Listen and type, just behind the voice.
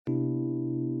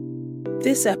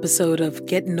This episode of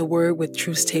Get in the Word with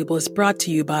Truth Table is brought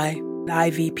to you by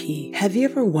IVP. Have you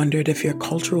ever wondered if your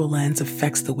cultural lens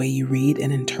affects the way you read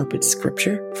and interpret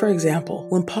scripture? For example,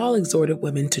 when Paul exhorted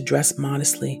women to dress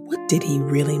modestly, what did he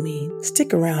really mean?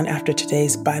 Stick around after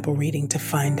today's Bible reading to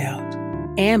find out.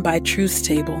 And by Truth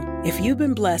Table. If you've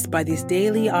been blessed by these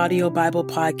daily audio Bible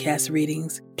podcast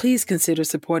readings, please consider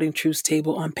supporting Truth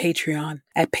Table on Patreon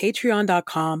at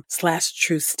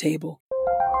patreon.com/truthstable.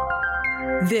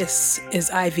 This is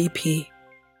IVP.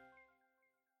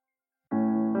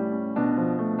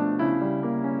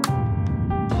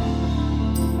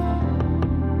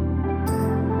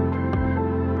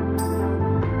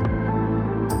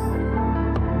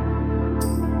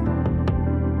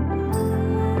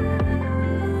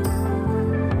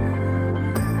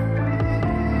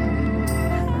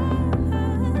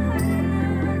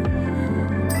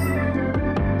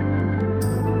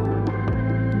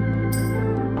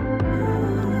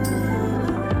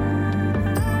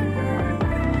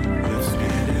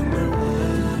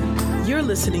 You're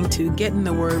listening to Get in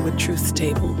the Word with Truth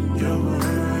Table. Your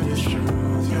word is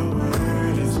truth, your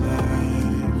word is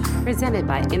life. Presented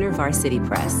by InterVarsity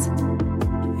Press.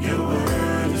 Your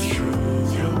word is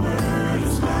truth, your word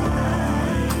is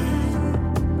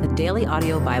life. A daily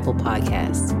audio Bible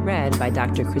podcast read by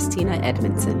Dr. Christina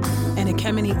Edmondson And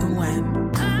Ekemini Uwan.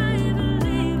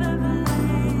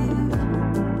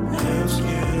 Let's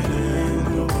get in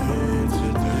the word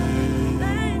today.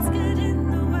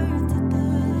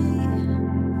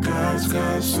 God's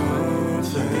got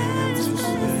something to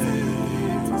say.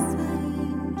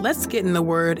 Let's get in the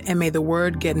Word, and may the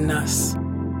Word get in us.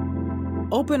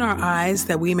 Open our eyes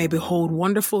that we may behold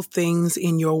wonderful things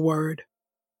in your Word.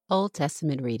 Old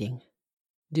Testament reading.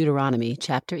 Deuteronomy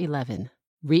chapter 11.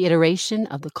 Reiteration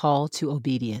of the call to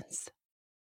obedience.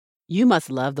 You must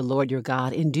love the Lord your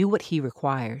God and do what he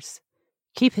requires.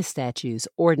 Keep his statutes,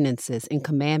 ordinances, and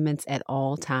commandments at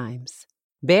all times.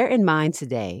 Bear in mind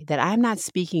today that I am not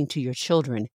speaking to your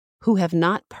children who have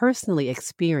not personally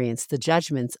experienced the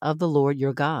judgments of the Lord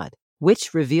your God,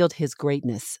 which revealed his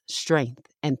greatness, strength,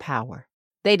 and power.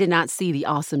 They did not see the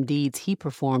awesome deeds he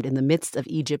performed in the midst of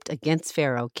Egypt against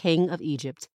Pharaoh, king of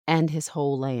Egypt, and his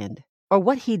whole land, or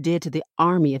what he did to the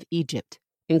army of Egypt,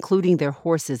 including their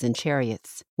horses and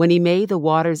chariots, when he made the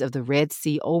waters of the Red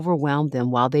Sea overwhelm them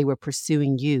while they were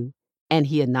pursuing you, and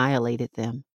he annihilated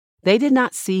them. They did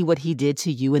not see what he did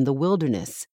to you in the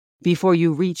wilderness before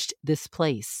you reached this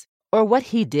place, or what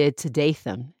he did to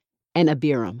Dathan and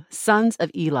Abiram, sons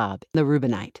of Elab the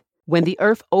Reubenite, when the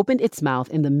earth opened its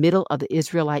mouth in the middle of the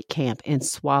Israelite camp and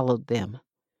swallowed them,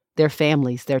 their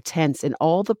families, their tents, and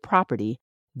all the property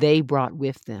they brought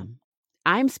with them.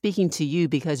 I'm speaking to you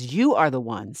because you are the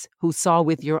ones who saw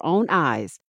with your own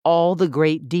eyes all the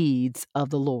great deeds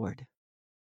of the Lord,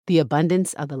 the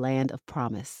abundance of the land of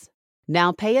promise.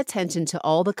 Now pay attention to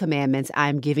all the commandments I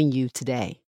am giving you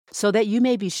today, so that you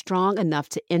may be strong enough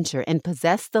to enter and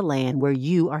possess the land where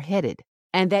you are headed,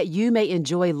 and that you may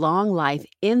enjoy long life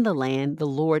in the land the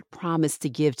Lord promised to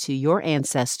give to your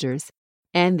ancestors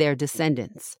and their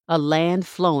descendants, a land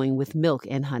flowing with milk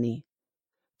and honey.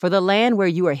 For the land where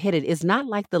you are headed is not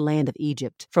like the land of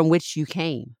Egypt, from which you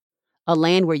came, a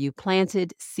land where you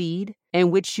planted seed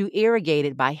and which you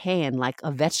irrigated by hand like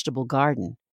a vegetable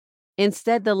garden.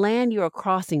 Instead, the land you are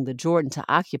crossing the Jordan to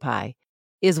occupy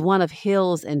is one of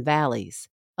hills and valleys,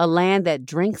 a land that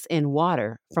drinks in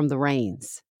water from the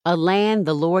rains, a land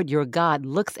the Lord your God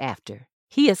looks after.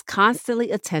 He is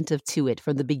constantly attentive to it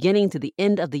from the beginning to the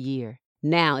end of the year.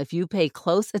 Now, if you pay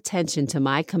close attention to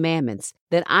my commandments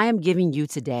that I am giving you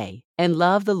today, and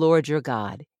love the Lord your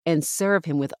God, and serve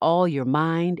him with all your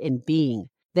mind and being,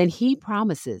 then he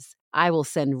promises, I will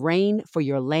send rain for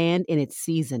your land in its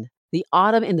season, the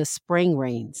autumn and the spring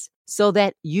rains, so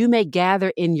that you may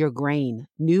gather in your grain,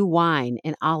 new wine,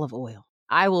 and olive oil.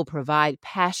 I will provide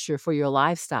pasture for your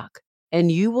livestock, and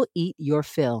you will eat your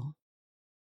fill.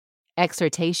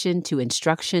 Exhortation to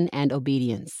instruction and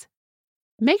obedience.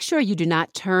 Make sure you do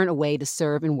not turn away to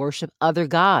serve and worship other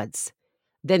gods.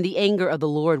 Then the anger of the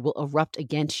Lord will erupt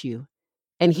against you,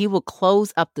 and he will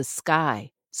close up the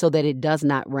sky so that it does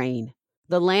not rain.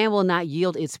 The land will not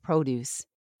yield its produce,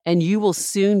 and you will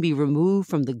soon be removed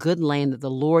from the good land that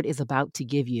the Lord is about to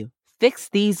give you. Fix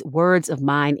these words of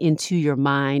mine into your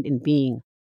mind and being.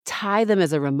 Tie them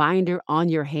as a reminder on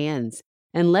your hands,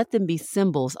 and let them be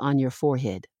symbols on your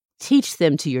forehead. Teach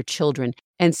them to your children,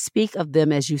 and speak of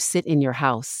them as you sit in your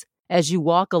house, as you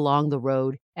walk along the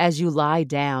road, as you lie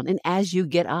down, and as you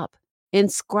get up.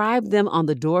 Inscribe them on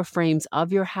the door frames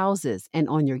of your houses and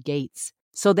on your gates,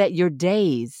 so that your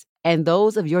days and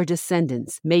those of your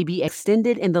descendants may be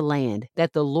extended in the land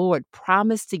that the Lord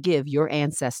promised to give your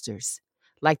ancestors,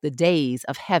 like the days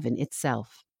of heaven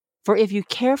itself. For if you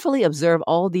carefully observe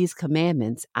all these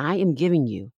commandments I am giving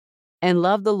you, and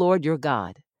love the Lord your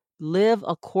God, live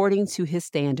according to his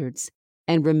standards,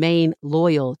 and remain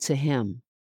loyal to him,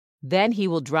 then he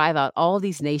will drive out all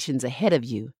these nations ahead of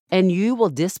you, and you will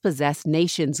dispossess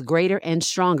nations greater and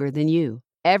stronger than you.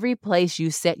 Every place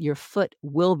you set your foot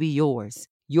will be yours.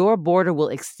 Your border will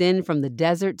extend from the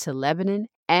desert to Lebanon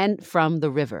and from the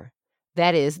river,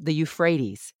 that is, the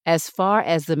Euphrates, as far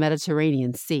as the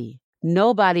Mediterranean Sea.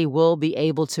 Nobody will be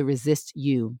able to resist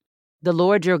you. The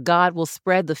Lord your God will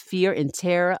spread the fear and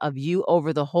terror of you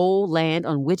over the whole land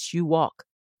on which you walk,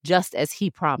 just as he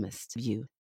promised you.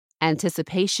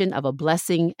 Anticipation of a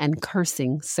blessing and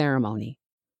cursing ceremony.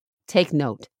 Take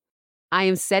note, I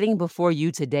am setting before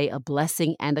you today a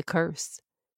blessing and a curse.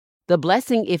 The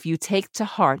blessing if you take to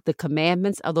heart the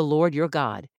commandments of the Lord your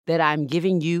God that I am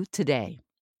giving you today,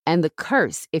 and the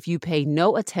curse if you pay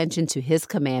no attention to his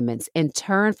commandments and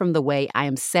turn from the way I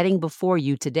am setting before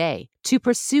you today to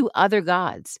pursue other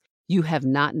gods you have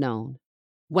not known.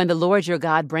 When the Lord your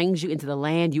God brings you into the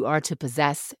land you are to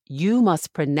possess, you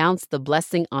must pronounce the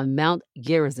blessing on Mount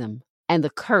Gerizim and the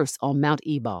curse on Mount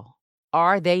Ebal.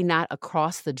 Are they not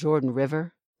across the Jordan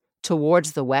River,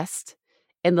 towards the west,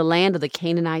 in the land of the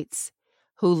Canaanites,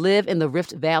 who live in the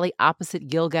Rift Valley opposite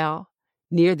Gilgal,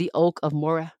 near the oak of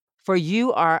Moreh? For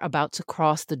you are about to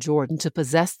cross the Jordan to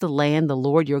possess the land the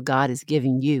Lord your God is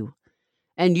giving you,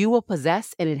 and you will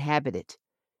possess and inhabit it.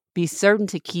 Be certain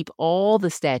to keep all the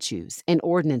statutes and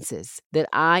ordinances that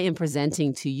I am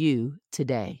presenting to you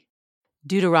today.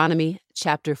 Deuteronomy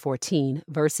chapter 14,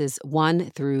 verses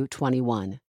 1 through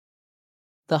 21.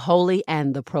 The holy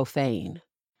and the profane.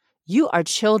 You are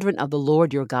children of the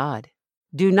Lord your God.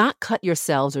 Do not cut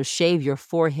yourselves or shave your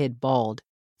forehead bald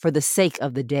for the sake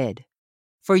of the dead.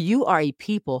 For you are a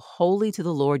people holy to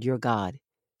the Lord your God.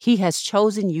 He has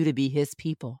chosen you to be his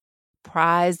people,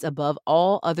 prized above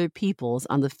all other peoples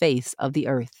on the face of the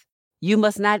earth. You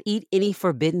must not eat any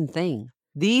forbidden thing.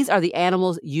 These are the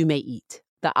animals you may eat: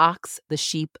 the ox, the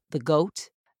sheep, the goat,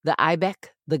 the ibex,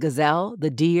 the gazelle,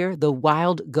 the deer, the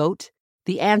wild goat,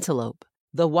 the antelope,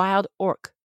 the wild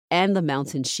orc, and the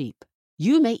mountain sheep.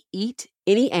 You may eat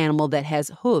any animal that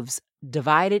has hooves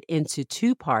divided into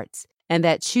two parts and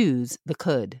that chews the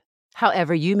cud.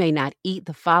 However, you may not eat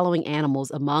the following animals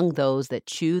among those that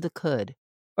chew the cud,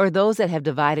 or those that have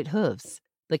divided hooves: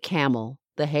 the camel,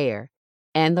 the hare,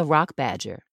 and the rock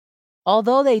badger.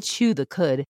 Although they chew the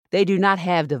cud, they do not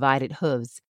have divided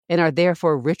hooves, and are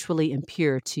therefore ritually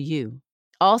impure to you.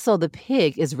 Also, the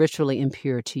pig is ritually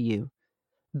impure to you.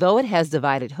 Though it has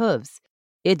divided hooves,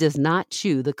 it does not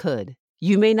chew the cud.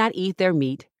 You may not eat their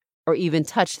meat, or even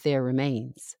touch their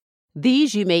remains.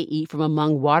 These you may eat from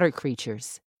among water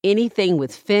creatures. Anything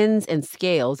with fins and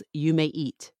scales you may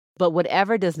eat, but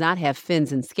whatever does not have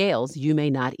fins and scales you may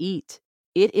not eat.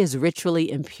 It is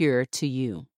ritually impure to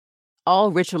you.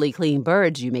 All ritually clean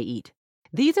birds you may eat.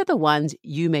 These are the ones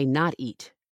you may not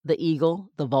eat: the eagle,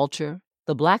 the vulture,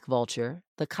 the black vulture,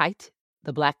 the kite,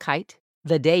 the black kite,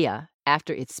 the dea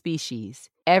after its species,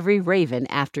 every raven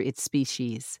after its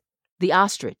species, the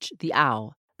ostrich, the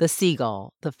owl, the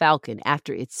seagull, the falcon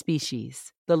after its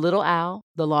species, the little owl,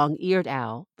 the long-eared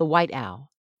owl, the white owl,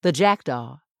 the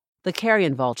jackdaw, the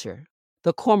carrion vulture,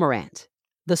 the cormorant,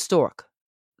 the stork,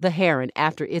 the heron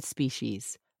after its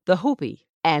species, the hoopie,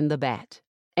 and the bat.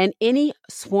 And any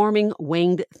swarming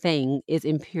winged thing is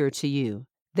impure to you.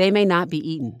 They may not be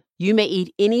eaten. You may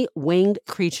eat any winged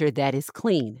creature that is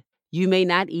clean. You may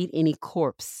not eat any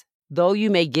corpse, though you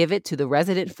may give it to the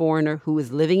resident foreigner who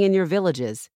is living in your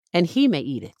villages, and he may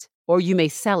eat it, or you may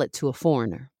sell it to a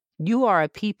foreigner. You are a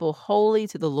people holy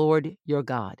to the Lord your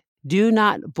God. Do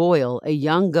not boil a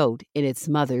young goat in its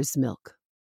mother's milk.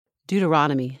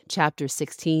 Deuteronomy chapter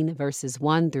 16, verses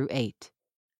 1 through 8.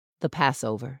 The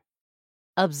Passover.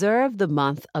 Observe the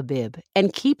month Abib,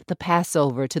 and keep the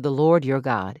Passover to the Lord your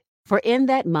God. For in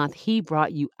that month he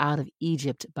brought you out of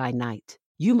Egypt by night.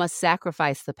 You must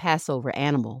sacrifice the Passover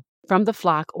animal from the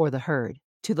flock or the herd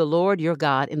to the Lord your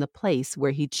God in the place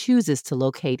where he chooses to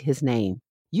locate his name.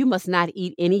 You must not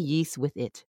eat any yeast with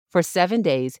it. For 7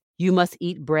 days you must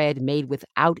eat bread made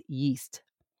without yeast,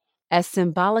 as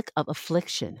symbolic of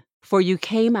affliction, for you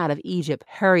came out of Egypt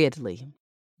hurriedly.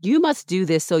 You must do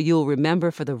this so you'll remember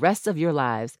for the rest of your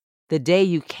lives the day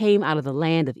you came out of the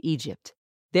land of Egypt.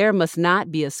 There must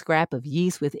not be a scrap of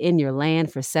yeast within your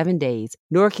land for 7 days,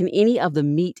 nor can any of the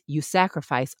meat you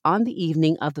sacrifice on the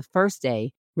evening of the first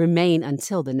day remain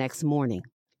until the next morning.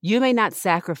 You may not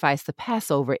sacrifice the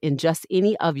Passover in just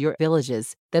any of your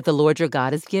villages that the Lord your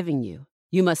God is giving you.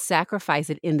 You must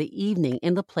sacrifice it in the evening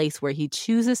in the place where he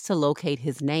chooses to locate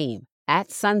his name,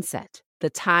 at sunset, the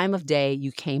time of day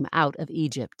you came out of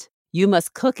Egypt. You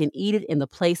must cook and eat it in the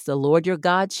place the Lord your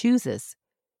God chooses.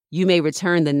 You may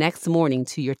return the next morning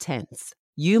to your tents.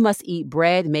 You must eat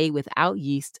bread made without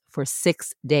yeast for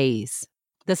 6 days.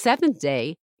 The seventh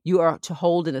day, you are to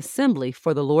hold an assembly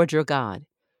for the Lord your God.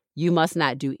 You must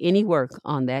not do any work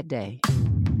on that day.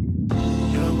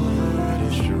 Your word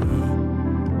is true.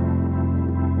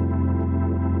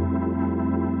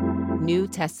 New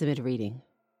Testament reading.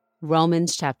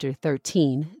 Romans chapter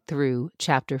 13 through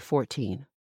chapter 14.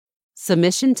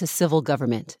 Submission to civil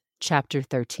government, chapter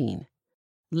 13.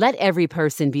 Let every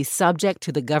person be subject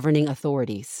to the governing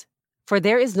authorities, for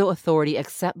there is no authority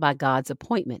except by God's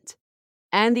appointment,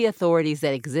 and the authorities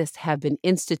that exist have been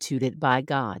instituted by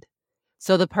God.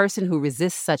 So the person who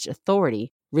resists such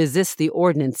authority resists the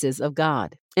ordinances of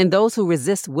God, and those who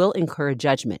resist will incur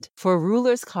judgment. For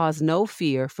rulers cause no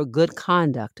fear for good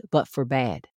conduct, but for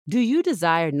bad. Do you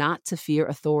desire not to fear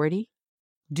authority?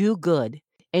 Do good,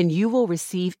 and you will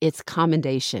receive its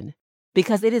commendation,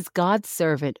 because it is God's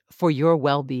servant for your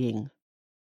well-being.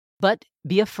 But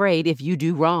be afraid if you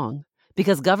do wrong,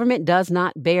 because government does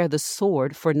not bear the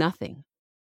sword for nothing.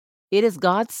 It is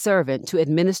God's servant to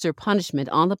administer punishment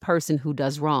on the person who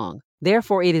does wrong.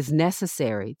 Therefore, it is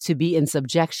necessary to be in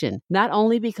subjection, not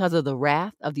only because of the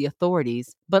wrath of the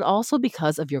authorities, but also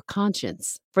because of your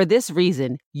conscience. For this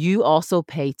reason, you also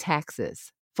pay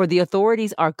taxes. For the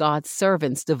authorities are God's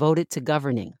servants devoted to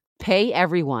governing. Pay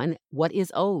everyone what is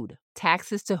owed,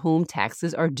 taxes to whom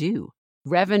taxes are due,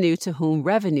 revenue to whom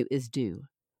revenue is due,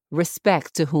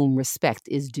 respect to whom respect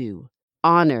is due,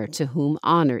 honor to whom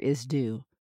honor is due.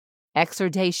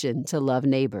 Exhortation to love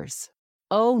neighbors.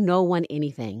 Owe no one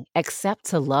anything except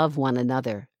to love one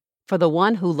another. For the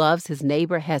one who loves his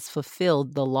neighbor has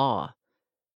fulfilled the law.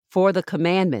 For the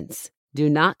commandments, do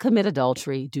not commit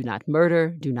adultery, do not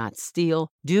murder, do not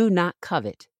steal, do not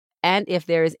covet, and if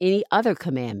there is any other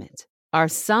commandment, are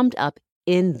summed up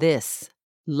in this: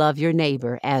 love your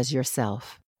neighbor as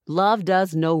yourself. Love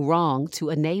does no wrong to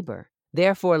a neighbor.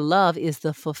 Therefore, love is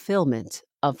the fulfillment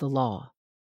of the law.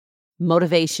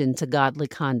 Motivation to godly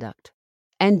conduct.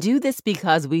 And do this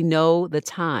because we know the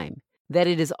time, that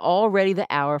it is already the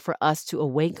hour for us to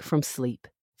awake from sleep.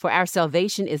 For our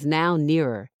salvation is now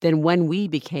nearer than when we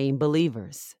became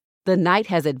believers. The night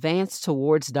has advanced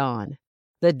towards dawn.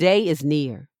 The day is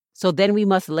near. So then we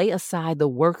must lay aside the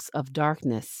works of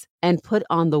darkness and put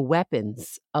on the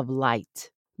weapons of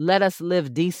light. Let us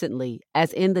live decently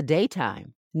as in the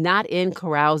daytime, not in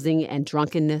carousing and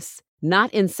drunkenness,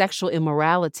 not in sexual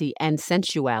immorality and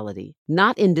sensuality,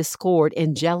 not in discord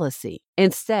and jealousy.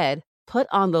 Instead, put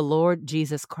on the Lord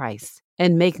Jesus Christ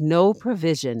and make no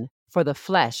provision for the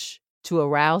flesh to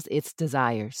arouse its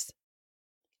desires.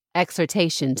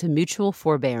 Exhortation to mutual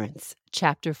forbearance,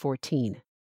 chapter 14.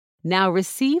 Now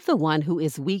receive the one who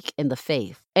is weak in the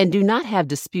faith, and do not have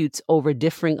disputes over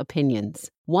differing opinions.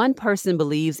 One person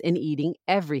believes in eating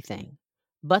everything,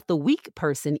 but the weak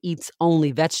person eats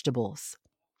only vegetables.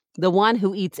 The one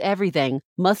who eats everything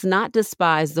must not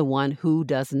despise the one who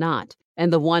does not,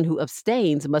 and the one who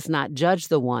abstains must not judge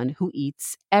the one who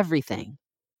eats everything,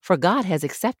 for God has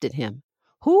accepted him.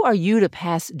 Who are you to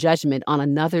pass judgment on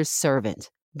another's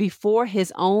servant? Before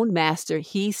his own master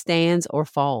he stands or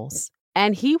falls,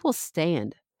 and he will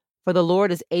stand, for the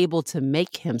Lord is able to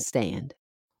make him stand.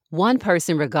 One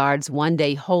person regards one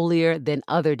day holier than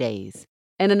other days,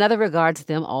 and another regards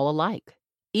them all alike.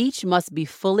 Each must be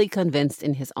fully convinced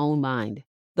in his own mind.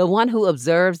 The one who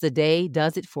observes the day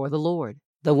does it for the Lord.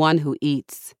 The one who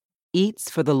eats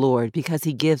for the Lord because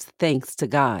he gives thanks to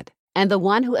God. And the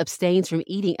one who abstains from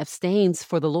eating abstains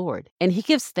for the Lord, and he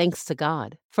gives thanks to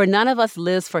God. For none of us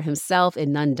lives for himself,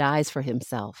 and none dies for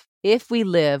himself. If we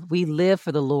live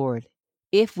for the Lord.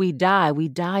 If we die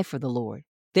for the Lord.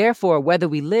 Therefore, whether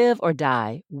we live or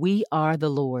die, we are the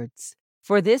Lord's.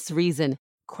 For this reason,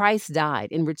 Christ died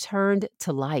and returned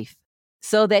to life,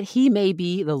 so that he may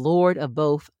be the Lord of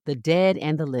both the dead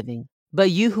and the living.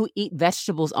 But you who eat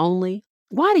vegetables only,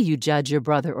 why do you judge your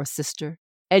brother or sister?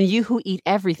 And you who eat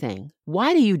everything,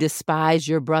 why do you despise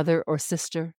your brother or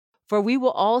sister? For we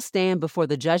will all stand before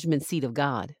the judgment seat of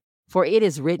God. For it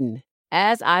is written,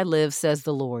 "As I live, says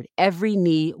the Lord, every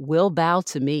knee will bow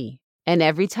to me, and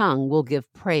every tongue will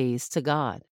give praise to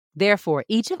God." Therefore,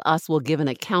 each of us will give an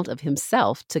account of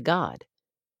himself to God.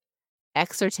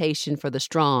 Exhortation for the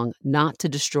strong not to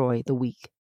destroy the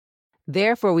weak.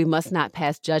 Therefore, we must not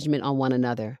pass judgment on one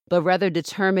another, but rather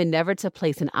determine never to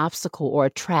place an obstacle or a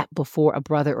trap before a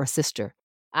brother or sister.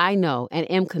 I know and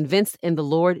am convinced in the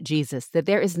Lord Jesus that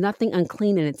there is nothing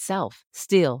unclean in itself.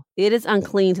 Still, it is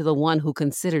unclean to the one who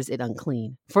considers it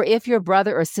unclean. For if your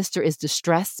brother or sister is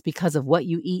distressed because of what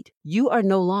you eat, you are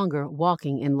no longer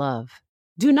walking in love.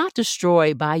 Do not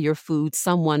destroy by your food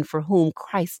someone for whom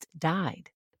Christ died.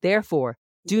 Therefore,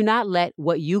 do not let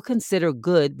what you consider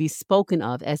good be spoken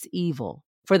of as evil.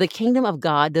 For the kingdom of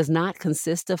God does not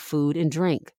consist of food and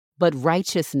drink, but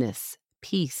righteousness,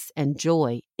 peace, and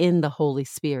joy in the Holy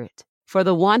Spirit. For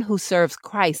the one who serves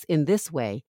Christ in this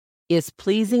way is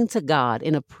pleasing to God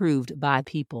and approved by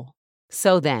people.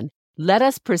 So then, let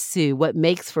us pursue what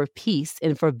makes for peace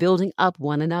and for building up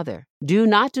one another. Do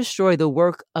not destroy the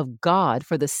work of God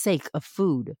for the sake of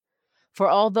food. For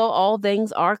although all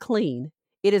things are clean,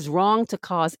 it is wrong to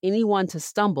cause anyone to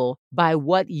stumble by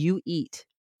what you eat.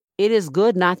 It is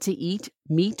good not to eat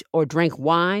meat or drink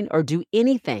wine or do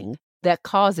anything that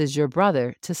causes your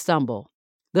brother to stumble.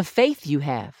 The faith you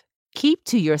have, keep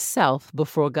to yourself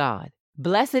before God.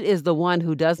 Blessed is the one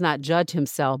who does not judge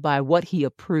himself by what he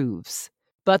approves.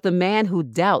 But the man who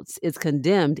doubts is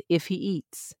condemned if he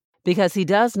eats, because he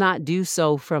does not do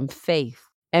so from faith.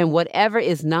 And whatever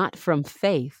is not from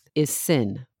faith is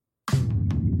sin.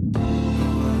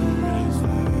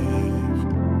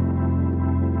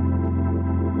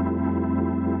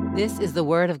 This is the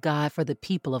word of God for the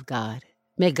people of God.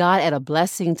 May God add a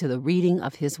blessing to the reading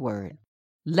of his word.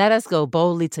 Let us go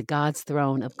boldly to God's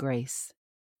throne of grace.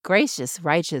 Gracious,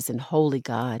 righteous, and holy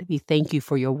God, we thank you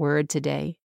for your word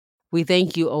today. We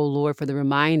thank you, O Lord, for the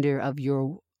reminder of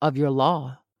your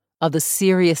law, of the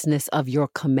seriousness of your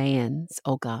commands,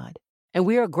 O God. And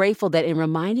we are grateful that in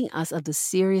reminding us of the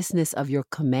seriousness of your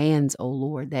commands, O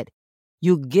Lord, that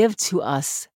you give to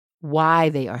us why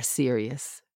they are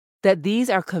serious, that these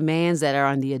are commands that are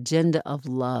on the agenda of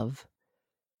love,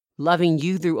 loving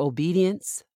you through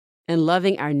obedience, and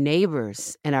loving our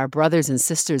neighbors and our brothers and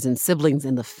sisters and siblings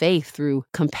in the faith through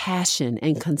compassion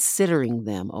and considering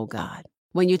them, O God.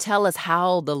 When you tell us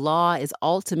how the law is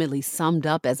ultimately summed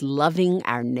up as loving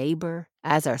our neighbor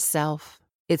as ourselves,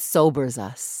 it sobers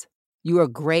us. You are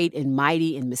great and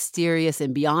mighty and mysterious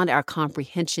and beyond our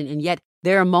comprehension, and yet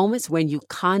there are moments when you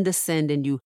condescend and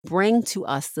you bring to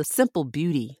us the simple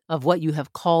beauty of what you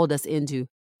have called us into.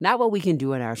 Not what we can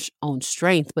do in our own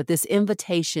strength, but this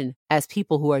invitation as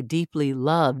people who are deeply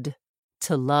loved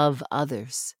to love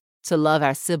others, to love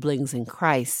our siblings in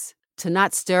Christ, to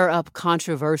not stir up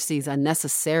controversies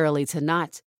unnecessarily, to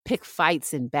not pick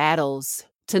fights and battles,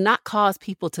 to not cause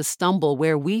people to stumble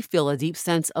where we feel a deep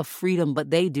sense of freedom,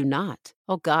 but they do not.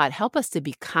 Oh God, help us to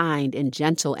be kind and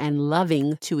gentle and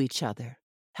loving to each other.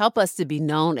 Help us to be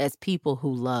known as people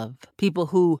who love, people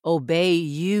who obey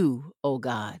you, O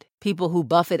God, people who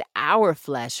buffet our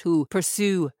flesh, who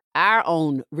pursue our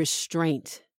own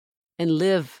restraint and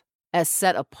live as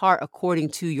set apart according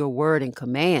to your word and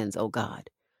commands, O God.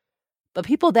 But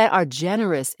people that are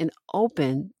generous and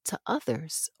open to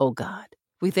others, O God.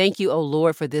 We thank you, O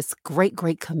Lord, for this great,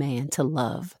 great command to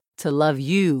love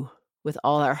you with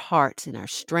all our heart and our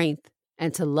strength,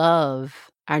 and to love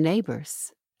our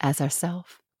neighbors as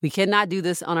ourselves. We cannot do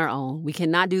this on our own. We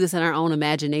cannot do this in our own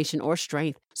imagination or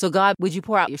strength. So God, would you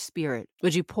pour out your spirit?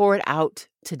 Would you pour it out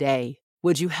today?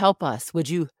 Would you help us? Would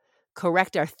you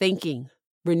correct our thinking,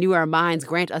 renew our minds,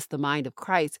 grant us the mind of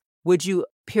Christ? Would you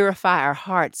purify our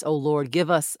hearts, O Lord? Give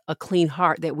us a clean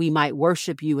heart that we might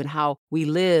worship you in how we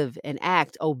live and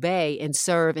act, obey and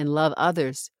serve and love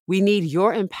others. We need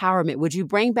your empowerment. Would you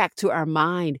bring back to our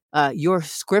mind your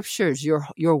scriptures,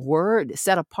 your word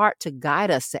set apart to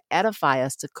guide us, to edify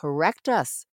us, to correct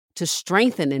us, to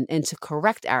strengthen and to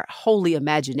correct our holy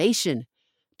imagination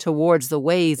towards the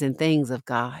ways and things of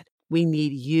God. We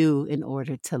need you in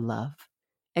order to love.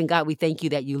 And God, we thank you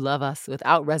that you love us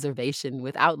without reservation,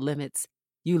 without limits.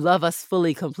 You love us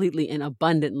fully, completely, and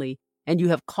abundantly. And you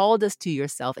have called us to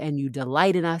yourself, and you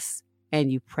delight in us, and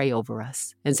you pray over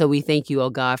us. And so we thank you, oh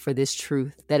God, for this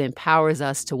truth that empowers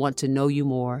us to want to know you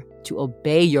more, to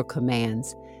obey your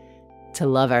commands, to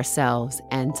love ourselves,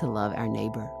 and to love our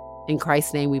neighbor. In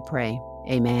Christ's name we pray.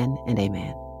 Amen and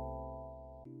amen.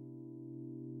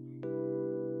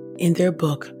 In their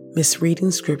book,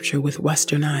 Misreading Scripture with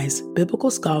Western Eyes, biblical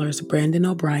scholars Brandon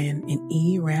O'Brien and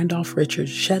E. Randolph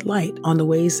Richards shed light on the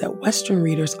ways that Western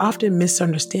readers often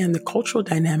misunderstand the cultural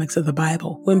dynamics of the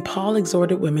Bible. When Paul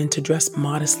exhorted women to dress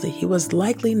modestly, he was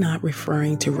likely not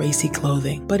referring to racy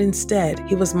clothing, but instead,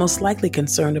 he was most likely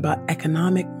concerned about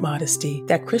economic modesty,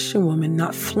 that Christian women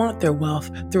not flaunt their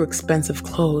wealth through expensive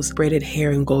clothes, braided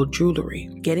hair, and gold jewelry.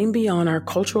 Getting beyond our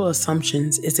cultural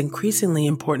assumptions is increasingly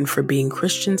important for being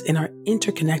Christians in our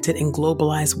interconnected interconnected and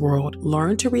globalized world,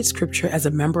 learn to read Scripture as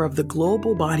a member of the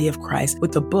global body of Christ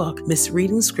with the book,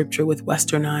 Misreading Scripture with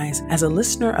Western Eyes. As a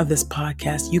listener of this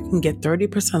podcast, you can get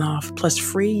 30% off plus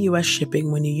free U.S.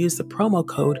 shipping when you use the promo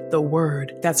code The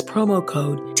Word. That's promo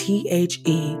code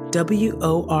THEWORD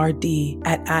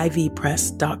at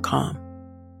ivpress.com.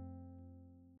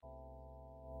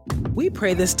 We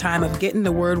pray this time of Getting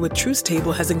the Word with Truth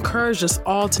Table has encouraged us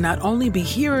all to not only be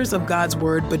hearers of God's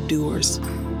Word, but doers.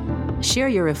 Share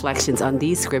your reflections on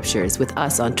these scriptures with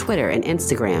us on Twitter and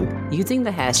Instagram using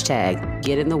the hashtag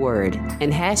 #GetInTheWord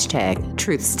and hashtag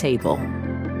 #TruthsTable.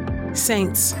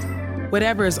 Saints,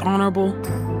 whatever is honorable,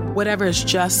 whatever is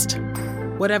just,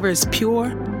 whatever is pure,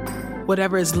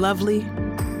 whatever is lovely,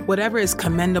 whatever is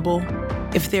commendable,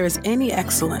 if there is any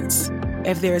excellence,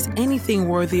 if there is anything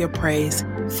worthy of praise,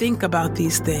 think about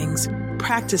these things,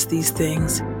 practice these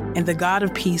things, and the God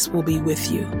of peace will be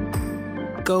with you.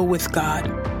 Go with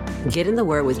God. Get in the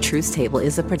Word with Truth Table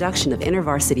is a production of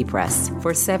InterVarsity Press.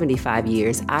 For 75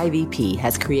 years, IVP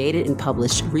has created and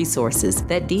published resources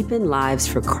that deepen lives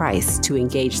for Christ to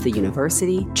engage the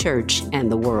university, church,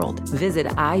 and the world. Visit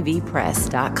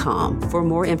ivpress.com for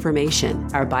more information.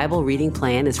 Our Bible reading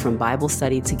plan is from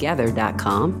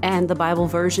BibleStudyTogether.com, and the Bible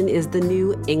version is the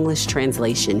New English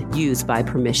Translation used by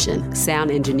permission.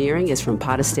 Sound engineering is from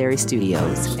Podastery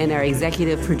Studios, and our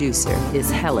executive producer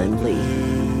is Helen Lee.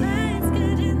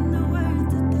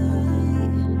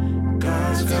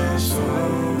 God's got so